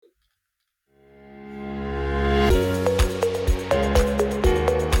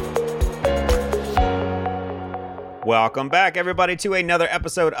Welcome back, everybody, to another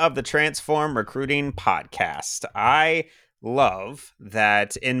episode of the Transform Recruiting Podcast. I love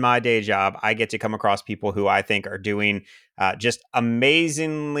that in my day job, I get to come across people who I think are doing just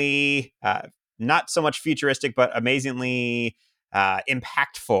amazingly, not so much futuristic, but amazingly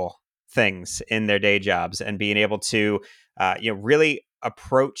impactful things in their day jobs and being able to, really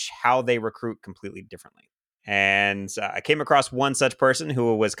approach how they recruit completely differently. And I came across one such person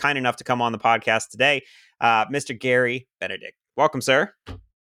who was kind enough to come on the podcast today, Mr. Gary Benedik. Welcome, sir.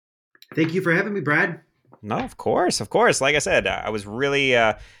 Thank you for having me, Brad. No, of course. Like I said, I was really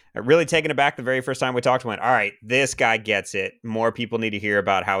taken aback the very first time we talked. Went, all right, this guy gets it. More people need to hear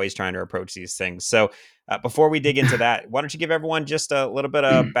about how he's trying to approach these things. So before we dig into that, why don't you give everyone just a little bit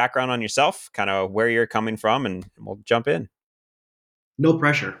of background on yourself, kind of where you're coming from, and we'll jump in. No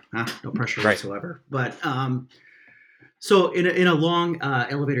pressure, no pressure whatsoever. But so in a long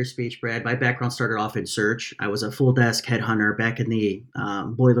elevator speech, Brad, my background started off in search. I was a full desk headhunter back in the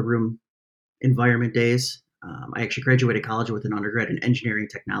boiler room environment days. I actually graduated college with an undergrad in engineering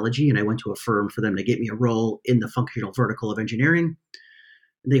technology, and I went to a firm for them to get me a role in the functional vertical of engineering.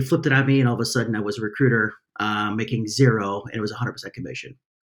 And they flipped it on me, and all of a sudden I was a recruiter making zero, and it was 100% commission.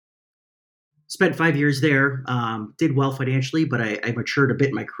 Spent 5 years there, did well financially, but I matured a bit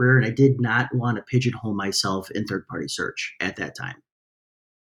in my career, and I did not want to pigeonhole myself in third-party search at that time.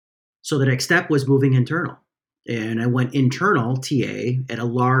 So the next step was moving internal. And I went internal TA at a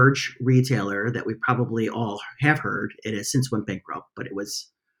large retailer that we probably all have heard. It has since went bankrupt, but it was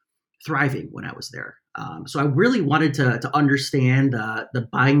thriving when I was there. So I really wanted to understand the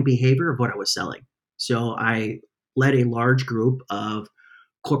buying behavior of what I was selling. So I led a large group of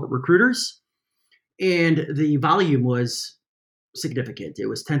corporate recruiters, and the volume was significant. It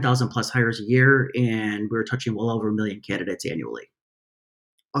was 10,000 plus hires a year, and we were touching well over 1 million candidates annually.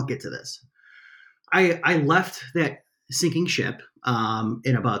 I'll get to this. I left that sinking ship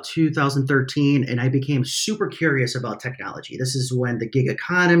in about 2013, and I became super curious about technology. This is when the gig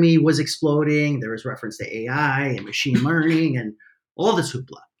economy was exploding. There was reference to AI and machine learning and all this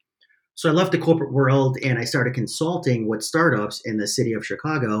hoopla. So I left the corporate world and I started consulting with startups in the city of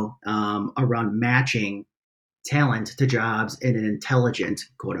Chicago around matching talent to jobs in an intelligent,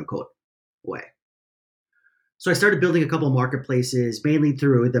 quote unquote, way. So I started building a couple of marketplaces, mainly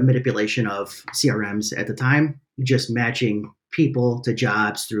through the manipulation of CRMs at the time, just matching people to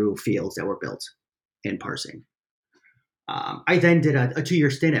jobs through fields that were built and parsing. I then did a 2-year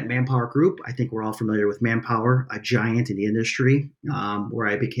stint at Manpower Group. I think we're all familiar with Manpower, a giant in the industry, where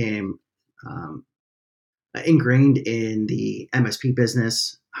I became ingrained in the MSP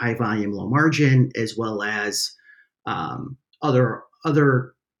business, high volume, low margin, as well as other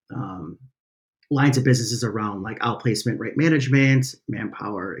lines of businesses around like outplacement, rate management,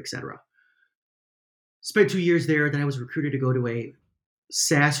 Manpower, etc. Spent 2 years there. Then I was recruited to go to a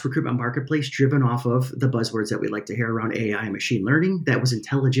SaaS recruitment marketplace driven off of the buzzwords that we like to hear around AI and machine learning that was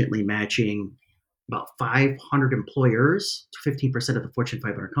intelligently matching about 500 employers to 15% of the Fortune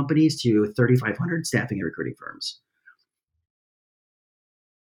 500 companies to 3,500 staffing and recruiting firms.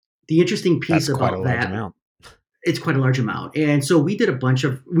 The interesting piece about that, it's quite a large amount. And so we did a bunch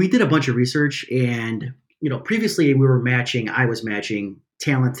of research, and previously I was matching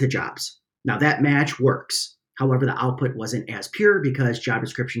talent to jobs. Now that match works. However, the output wasn't as pure because job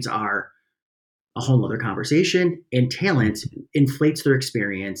descriptions are a whole other conversation, and talent inflates their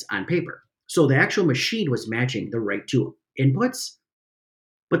experience on paper. So the actual machine was matching the right two inputs,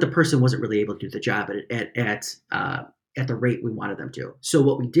 but the person wasn't really able to do the job at the rate we wanted them to. So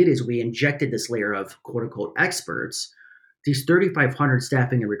what we did is we injected this layer of quote unquote experts. These 3,500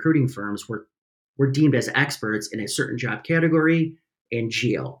 staffing and recruiting firms were deemed as experts in a certain job category and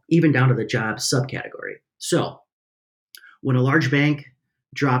geo, even down to the job subcategory. So when a large bank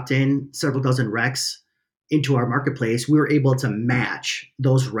dropped in several dozen recs into our marketplace, we were able to match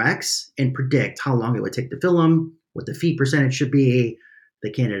those recs and predict how long it would take to fill them, what the fee percentage should be,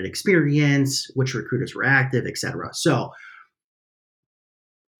 the candidate experience, which recruiters were active, et cetera. So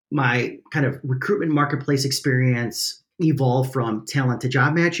my kind of recruitment marketplace experience evolved from talent to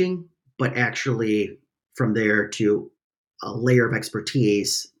job matching, but actually from there to a layer of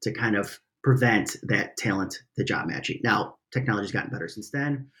expertise to kind of prevent that talent to job matching. Now, technology's gotten better since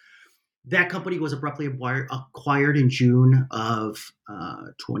then. That company was abruptly acquired in June of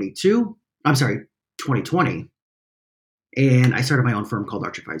 2020. And I started my own firm called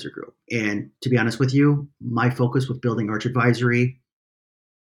Arch Advisory Group. And to be honest with you, my focus with building Arch Advisory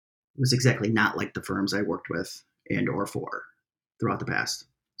was exactly not like the firms I worked with and or for throughout the past.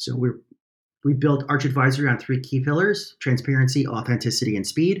 So we built Arch Advisory on 3 key pillars: transparency, authenticity, and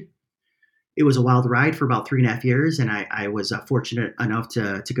speed. It was a wild ride for about 3.5 years, and I was fortunate enough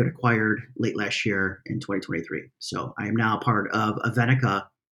to get acquired late last year in 2023. So I am now part of Avenica,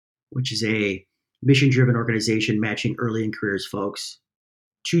 which is a mission-driven organization matching early in careers folks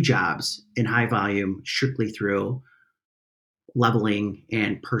to jobs in high volume, strictly through leveling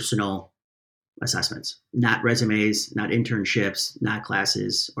and personal assessments, not resumes, not internships, not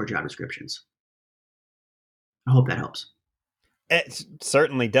classes or job descriptions. I hope that helps. It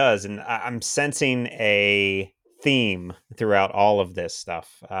certainly does. And I'm sensing a theme throughout all of this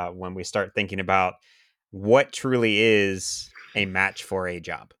stuff when we start thinking about what truly is a match for a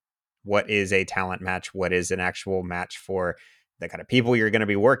job. What is a talent match? What is an actual match for the kind of people you're going to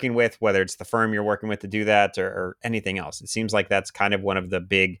be working with, whether it's the firm you're working with to do that or anything else? It seems like that's kind of one of the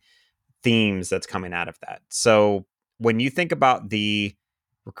big themes that's coming out of that. So when you think about the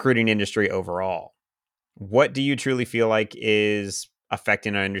recruiting industry overall, what do you truly feel like is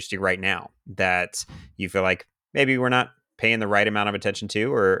affecting our industry right now that you feel like maybe we're not paying the right amount of attention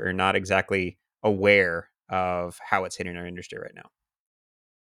to or not exactly aware of how it's hitting our industry right now?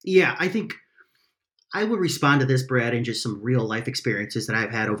 Yeah, I think I would respond to this, Brad, in just some real life experiences that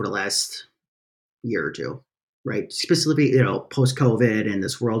I've had over the last year or two, right? Specifically, post COVID and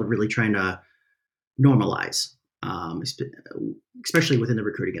this world really trying to normalize, especially within the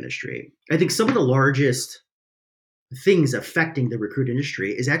recruiting industry. I think some of the largest things affecting the recruit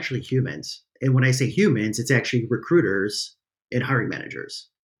industry is actually humans. And when I say humans, it's actually recruiters and hiring managers,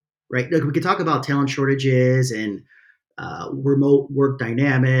 right? Like we could talk about talent shortages and remote work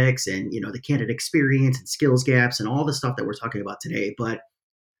dynamics and the candidate experience and skills gaps and all the stuff that we're talking about today. But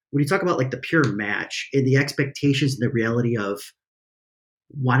when you talk about like the pure match and the expectations and the reality of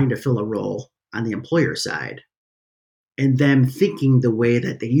wanting to fill a role on the employer side and them thinking the way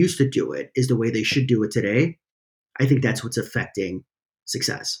that they used to do it is the way they should do it today, I think that's what's affecting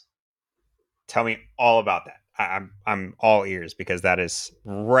success. Tell me all about that. I'm all ears because that is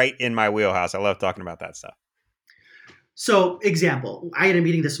right in my wheelhouse. I love talking about that stuff. So, example, I had a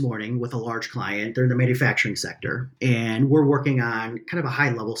meeting this morning with a large client. They're in the manufacturing sector, and we're working on kind of a high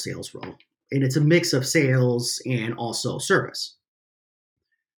level sales role. And it's a mix of sales and also service.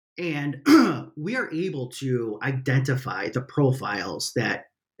 And we are able to identify the profiles that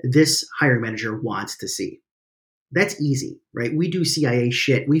this hiring manager wants to see. That's easy, right? We do CIA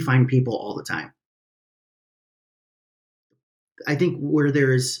shit. We find people all the time. I think where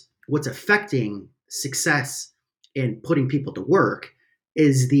there's what's affecting success in putting people to work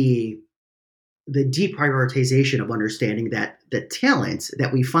is the deprioritization of understanding that the talent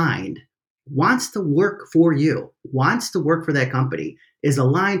that we find wants to work for you, wants to work for that company, is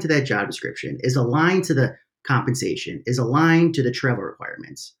aligned to that job description, is aligned to the compensation, is aligned to the travel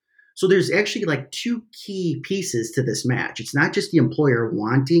requirements. So there's actually like two key pieces to this match. It's not just the employer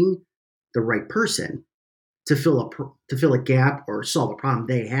wanting the right person to fill a gap or solve a problem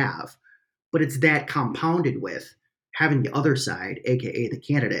they have, but it's that compounded with having the other side, aka the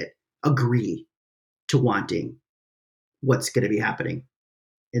candidate, agree to wanting what's going to be happening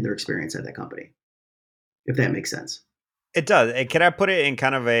in their experience at that company, if that makes sense. It does. And can I put it in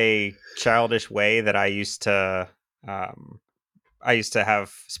kind of a childish way that um, I used to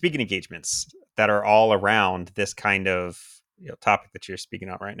have speaking engagements that are all around this kind of topic that you're speaking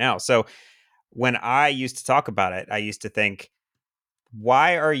on right now. So when I used to talk about it, I used to think,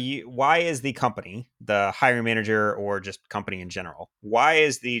 why is the company, the hiring manager or just company in general, why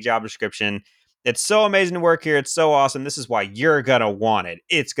is the job description, it's so amazing to work here, it's so awesome, this is why you're gonna want it,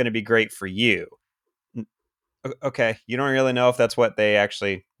 it's gonna be great for you. Okay, you don't really know if that's what they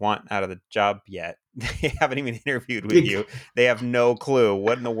actually want out of the job yet. They haven't even interviewed with you. They have no clue.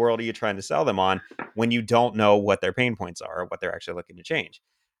 What in the world are you trying to sell them on when you don't know what their pain points are or what they're actually looking to change?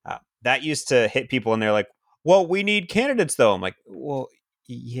 That used to hit people and they're like, well, we need candidates though. I'm like, well,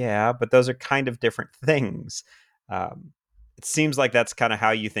 yeah, but those are kind of different things. Um, it seems like that's kind of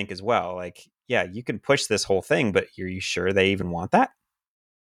how you think as well. Like, yeah, you can push this whole thing, but are you sure they even want that?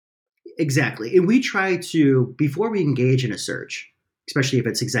 Exactly. And we try to, before we engage in a search, especially if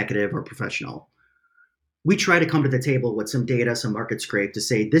it's executive or professional, we try to come to the table with some data, some market scrape to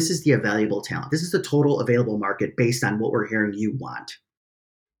say, this is the valuable talent. This is the total available market based on what we're hearing you want.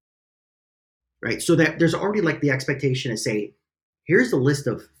 Right. So that there's already like the expectation to say, here's the list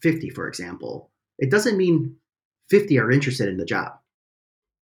of 50, for example. It doesn't mean 50 are interested in the job.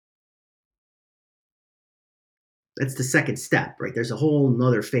 That's the second step, right? There's a whole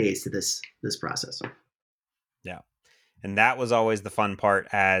nother phase to this process. Yeah. And that was always the fun part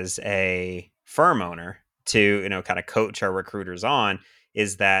as a firm owner to, kind of coach our recruiters on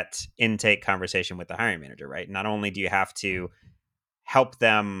is that intake conversation with the hiring manager, right? Not only do you have to help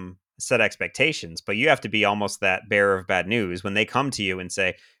them set expectations, but you have to be almost that bearer of bad news when they come to you and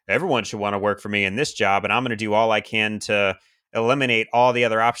say, everyone should want to work for me in this job, and I'm going to do all I can to eliminate all the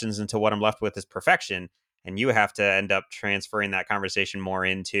other options until what I'm left with is perfection. And you have to end up transferring that conversation more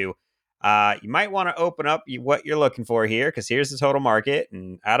into, you might want to open up what you're looking for here, because here's the total market.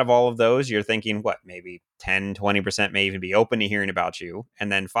 And out of all of those, you're thinking, what, maybe 10, 20% may even be open to hearing about you.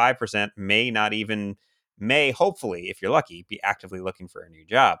 And then 5% may not even, may hopefully, if you're lucky, be actively looking for a new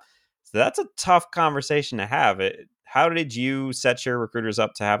job. So that's a tough conversation to have. How did you set your recruiters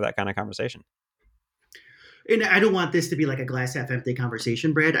up to have that kind of conversation? And I don't want this to be like a glass half empty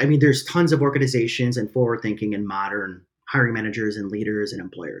conversation, Brad. I mean, there's tons of organizations and forward thinking and modern hiring managers and leaders and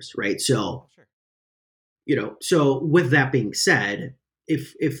employers, right? So, Oh, sure. so with that being said,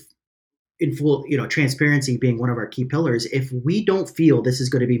 if in full, transparency being one of our key pillars, if we don't feel this is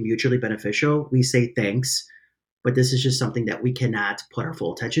going to be mutually beneficial, we say thanks, but this is just something that we cannot put our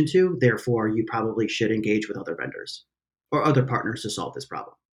full attention to. Therefore, you probably should engage with other vendors or other partners to solve this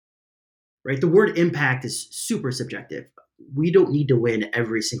problem. Right? The word impact is super subjective. We don't need to win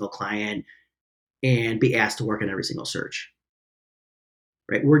every single client and be asked to work on every single search.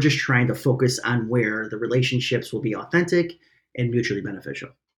 Right? We're just trying to focus on where the relationships will be authentic and mutually beneficial.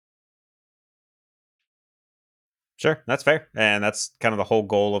 Sure, that's fair. And that's kind of the whole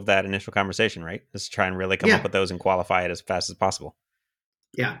goal of that initial conversation, right? Is to try and really come up Yeah. with those and qualify it as fast as possible.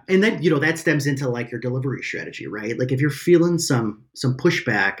 Yeah. And then, that stems into like your delivery strategy, right? Like if you're feeling some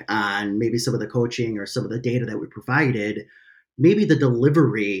pushback on maybe some of the coaching or some of the data that we provided, maybe the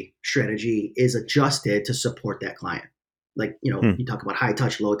delivery strategy is adjusted to support that client. Like, Hmm. you talk about high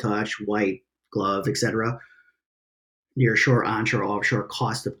touch, low touch, white glove, etc. Near shore, onshore, offshore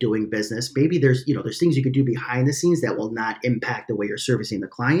cost of doing business. Maybe there's things you could do behind the scenes that will not impact the way you're servicing the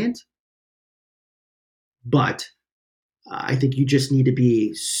client. But I think you just need to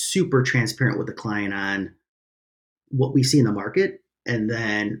be super transparent with the client on what we see in the market, and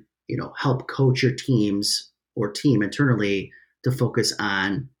then help coach your teams or team internally to focus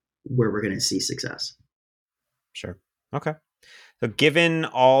on where we're going to see success. Sure. Okay. So, given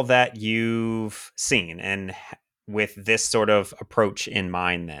all that you've seen and with this sort of approach in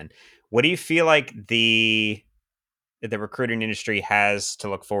mind, then what do you feel like the recruiting industry has to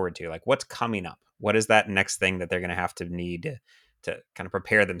look forward to? Like, what's coming up? What is that next thing that they're going to have to need to kind of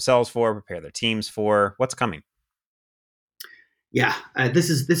prepare themselves for, prepare their teams for? What's coming? Yeah, this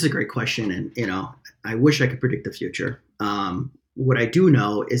is a great question, and I wish I could predict the future. What I do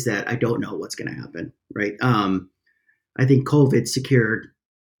know is that I don't know what's going to happen. Right? I think COVID secured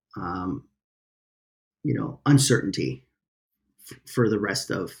um, uncertainty for the rest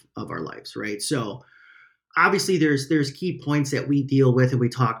of our lives. Right? So obviously there's key points that we deal with and we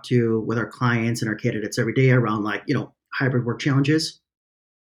talk to with our clients and our candidates every day around, like, hybrid work challenges.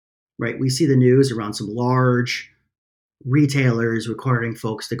 Right? We see the news around some large retailers requiring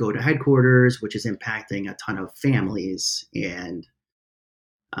folks to go to headquarters, which is impacting a ton of families and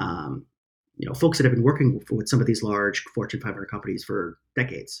um, folks that have been working with some of these large Fortune 500 companies for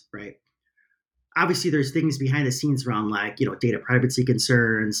decades. Right? Obviously, there's things behind the scenes around, like, data privacy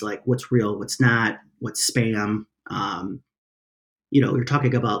concerns, like what's real, what's not, what's spam. You're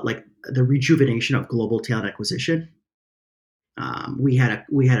talking about like the rejuvenation of global talent acquisition. We had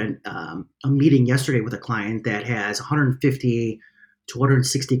a meeting yesterday with a client that has 150 to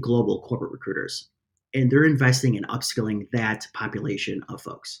 160 global corporate recruiters, and they're investing in upskilling that population of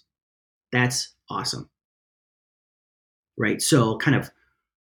folks. That's awesome, right? So, kind of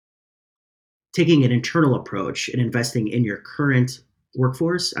taking an internal approach and investing in your current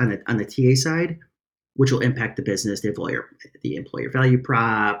workforce on the TA side, which will impact the business, the employer value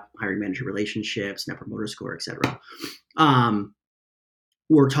prop, hiring manager relationships, net promoter score, etc. Um,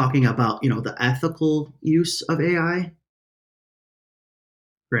 we're talking about the ethical use of AI,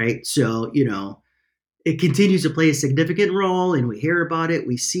 right? So it continues to play a significant role, and we hear about it,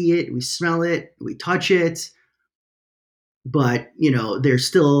 we see it, we smell it, we touch it, but there's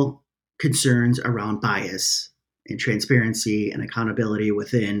still concerns around bias and transparency and accountability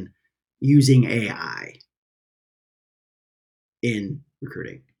within using AI in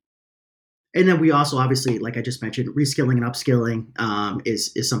recruiting. And then we also, obviously, like I just mentioned, reskilling and upskilling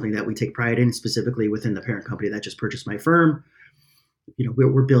is something that we take pride in, specifically within the parent company that just purchased my firm.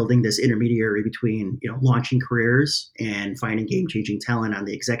 We're building this intermediary between launching careers and finding game changing talent on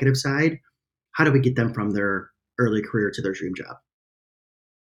the executive side. How do we get them from their early career to their dream job?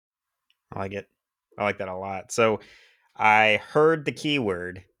 I like it. I like that a lot. So, I heard the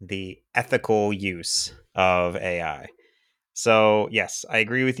keyword, the ethical use of AI. So, yes, I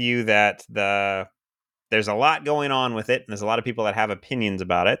agree with you that there's a lot going on with it, and there's a lot of people that have opinions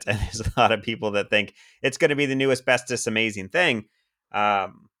about it, and there's a lot of people that think it's going to be the newest, bestest, amazing thing.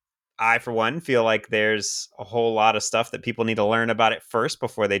 I, for one, feel like there's a whole lot of stuff that people need to learn about it first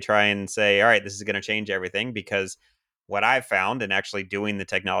before they try and say, all right, this is going to change everything. Because what I've found in actually doing the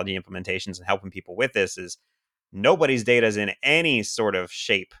technology implementations and helping people with this is nobody's data is in any sort of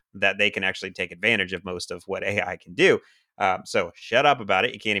shape that they can actually take advantage of most of what AI can do. So shut up about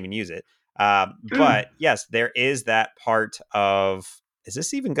it. You can't even use it. But yes, there is that part of, is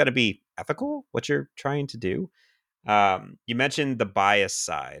this even going to be ethical, what you're trying to do? You mentioned the bias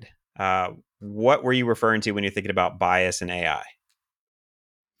side. What were you referring to when you're thinking about bias in AI?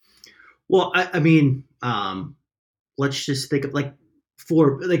 Well, I mean, let's just think of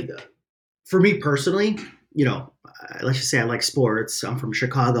for like for me personally, let's just say I like sports. I'm from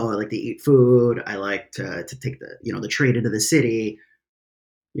Chicago. I like to eat food. I like to take the train into the city.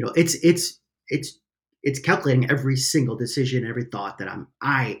 It's calculating every single decision, every thought that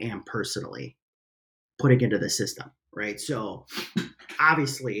I am personally putting into the system, right? So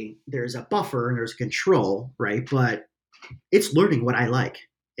obviously there's a buffer and there's control, right? But it's learning what I like.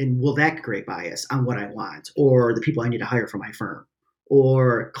 And will that create bias on what I want or the people I need to hire for my firm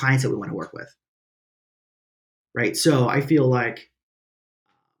or clients that we want to work with? Right. So I feel like,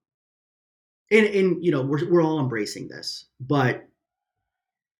 and we're all embracing this, but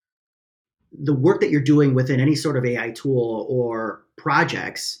the work that you're doing within any sort of AI tool or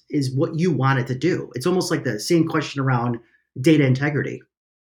projects is what you want it to do. It's almost like the same question around data integrity,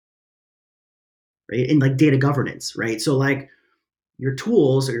 right? And like data governance, right? So like your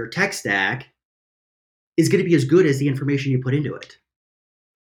tools or your tech stack is going to be as good as the information you put into it.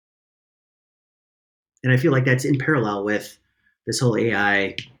 And I feel like that's in parallel with this whole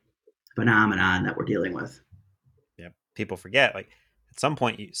AI phenomenon that we're dealing with. Yeah, people forget, like, at some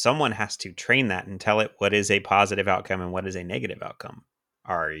point someone has to train that and tell it what is a positive outcome and what is a negative outcome.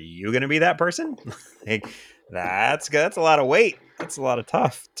 Are you going to be that person? Like, that's a lot of weight. That's a lot of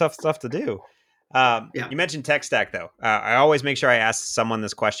tough stuff to do. Yeah. You mentioned tech stack, though. I always make sure I ask someone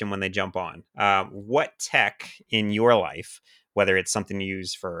this question when they jump on. What tech in your life, whether it's something you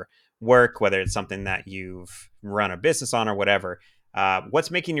use for work, whether it's something that you've run a business on or whatever,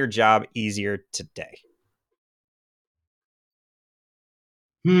 what's making your job easier today?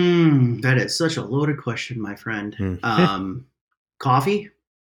 That is such a loaded question, my friend. Mm. Coffee?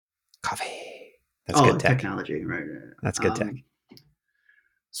 Coffee. That's Oh, good tech. technology, right? That's good tech.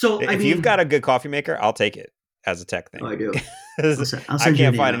 So I If you've mean, got a good coffee maker, I'll take it as a tech oh, thing. I do. I'll I send you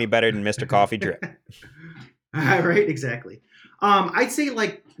can't an find any email. better than Mr. Coffee Drip. Right, exactly. I'd say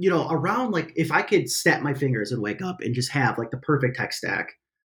like around like if I could snap my fingers and wake up and just have like the perfect tech stack,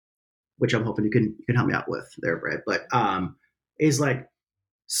 which I'm hoping you can help me out with there, Brad. But is like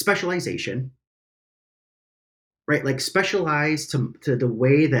specialization, right? Like specialize to the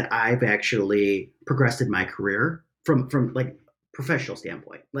way that I've actually progressed in my career from like professional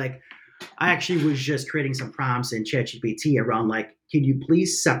standpoint. Like I actually was just creating some prompts in ChatGPT around like, can you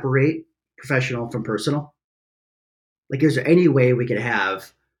please separate professional from personal? Like, is there any way we could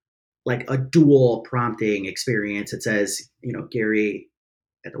have like a dual prompting experience that says, Gary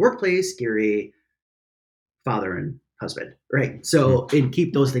at the workplace, Gary father and husband, right? Mm. So, and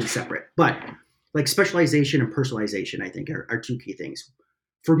keep those things separate. But like specialization and personalization, I think are two key things.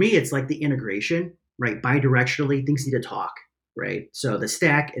 For me, it's like the integration, right? Bidirectionally, things need to talk, right? So the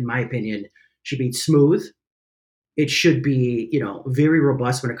stack, in my opinion, should be smooth. It should be, very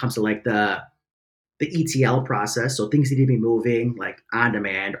robust when it comes to like the ETL process. So things need to be moving like on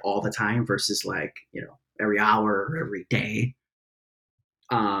demand all the time versus like, every hour or every day.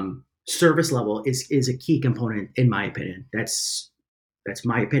 Service level is a key component in my opinion. That's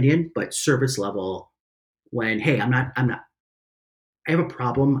my opinion, but service level when, hey, I'm not I have a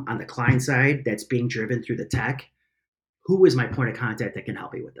problem on the client side that's being driven through the tech. Who is my point of contact that can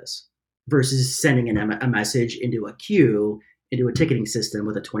help me with this? Versus sending a message into a queue, into a ticketing system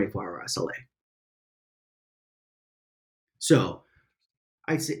with a 24-hour SLA. So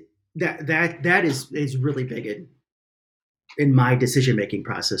I'd say that is really big in my decision making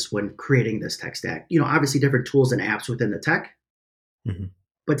process when creating this tech stack. Obviously different tools and apps within the tech, Mhm.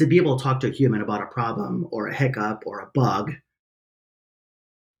 but to be able to talk to a human about a problem or a hiccup or a bug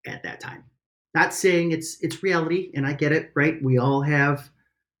at that time. Not saying it's reality, and I get it, right? We all have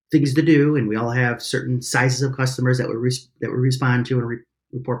things to do, and we all have certain sizes of customers that we respond to and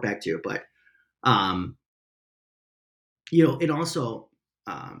report back to. But um, it also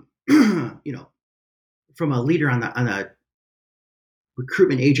you know from a leader on the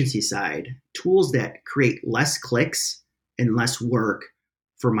recruitment agency side, tools that create less clicks and less work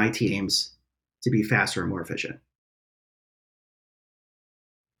for my teams to be faster and more efficient.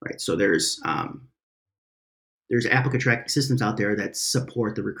 Right. So there's applicant tracking systems out there that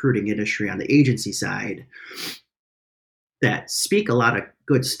support the recruiting industry on the agency side that speak a lot of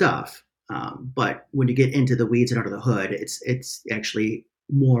good stuff. But when you get into the weeds and under the hood, it's actually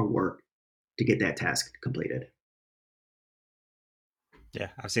more work to get that task completed. Yeah,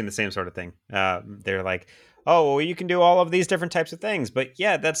 I've seen the same sort of thing. They're like, oh, well, you can do all of these different types of things. But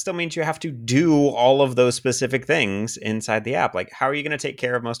yeah, that still means you have to do all of those specific things inside the app. Like, how are you going to take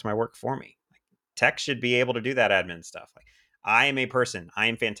care of most of my work for me? Like, tech should be able to do that admin stuff. Like, I am a person. I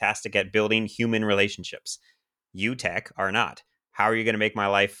am fantastic at building human relationships. You, tech, are not. How are you going to make my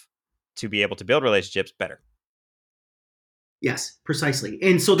life to be able to build relationships better? Yes, precisely.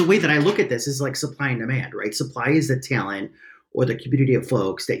 And so the way that I look at this is like supply and demand, right? Supply is the talent or the community of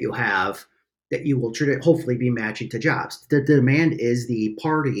folks that you have that you will hopefully be matching to jobs. The demand is the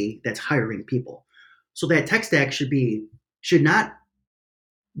party that's hiring people. So that tech stack should not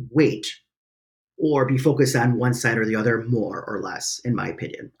wait or be focused on one side or the other more or less, in my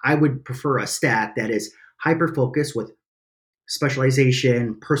opinion. I would prefer a stack that is hyper focused with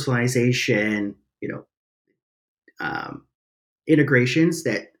specialization, personalization, um, integrations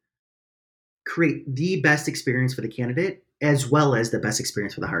that create the best experience for the candidate as well as the best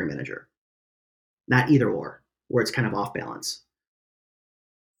experience for the hiring manager. Not either or, where it's kind of off balance.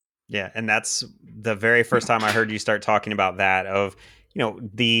 Yeah, and that's the very first time I heard you start talking about that of,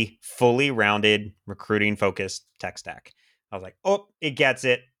 the fully rounded recruiting focused tech stack. I was like, oh, it gets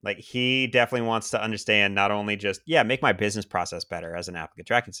it. Like he definitely wants to understand not only just, yeah, make my business process better as an applicant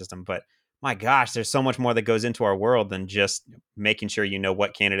tracking system, but my gosh, there's so much more that goes into our world than just making sure you know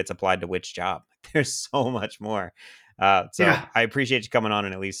what candidates applied to which job. There's so much more. So Yeah. I appreciate you coming on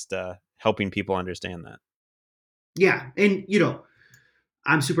and at least helping people understand that. Yeah. And,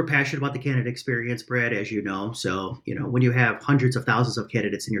 I'm super passionate about the candidate experience, Brad, as you know. So, when you have hundreds of thousands of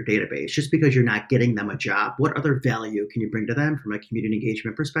candidates in your database, just because you're not getting them a job, what other value can you bring to them from a community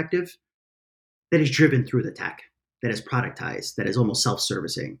engagement perspective that is driven through the tech, that is productized, that is almost self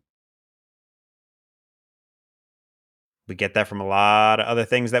servicing? We get that from a lot of other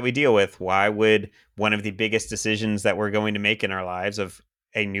things that we deal with. Why would one of the biggest decisions that we're going to make in our lives of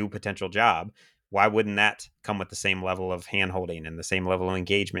a new potential job, why wouldn't that come with the same level of handholding and the same level of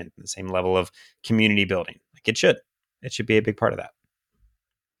engagement and the same level of community building? Like it should. It should be a big part of that.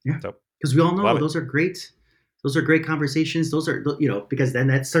 Yeah. So Because we all know love it. those are great. Those are great converstions. Those are, because then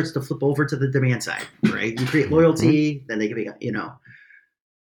that starts to flip over to the demand side, right? You create Mhm. loyalty, then they can be,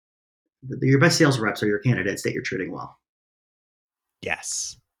 your best sales reps are your candidates that you're treating well.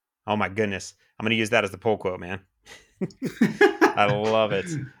 Yes. Oh my goodness. I'm going to use that as the pull quote, man. I love it.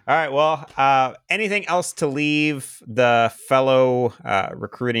 All right. Well, anything else to leave the fellow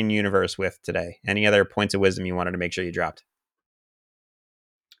recruiting universe with today? Any other points of wisdom you wanted to make sure you dropped?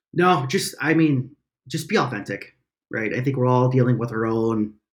 No, just be authentic, right? I think we're all dealing with our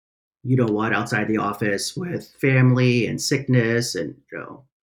own, outside the office with family and sickness and,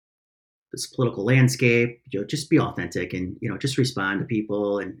 this political landscape. Just be authentic and, just respond to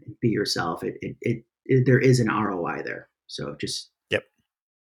people and be yourself. There is an ROI there. So just, Yep.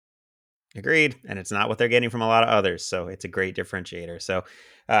 Agreed. And it's not what they're getting from a lot of others. So it's a great differentiator. So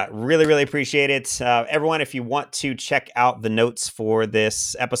really, really appreciate it. Everyone, if you want to check out the notes for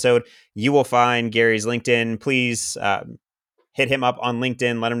this episode, you will find Gary's LinkedIn. Please hit him up on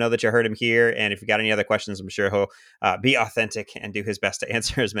LinkedIn. Let him know that you heard him here. And if you got any other questions, I'm sure he'll be authentic and do his best to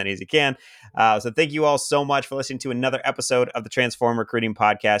answer as many as he can. So thank you all so much for listening to another episode of the Transform Recruiting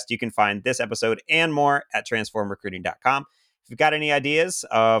Podcast. You can find this episode and more at transformrecruiting.com. If you've got any ideas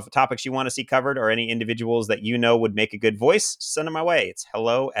of topics you want to see covered or any individuals that you know would make a good voice, send them my way. It's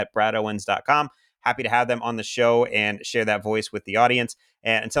hello@bradowens.com. Happy to have them on the show and share that voice with the audience.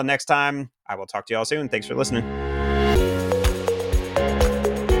 And until next time, I will talk to you all soon. Thanks for listening.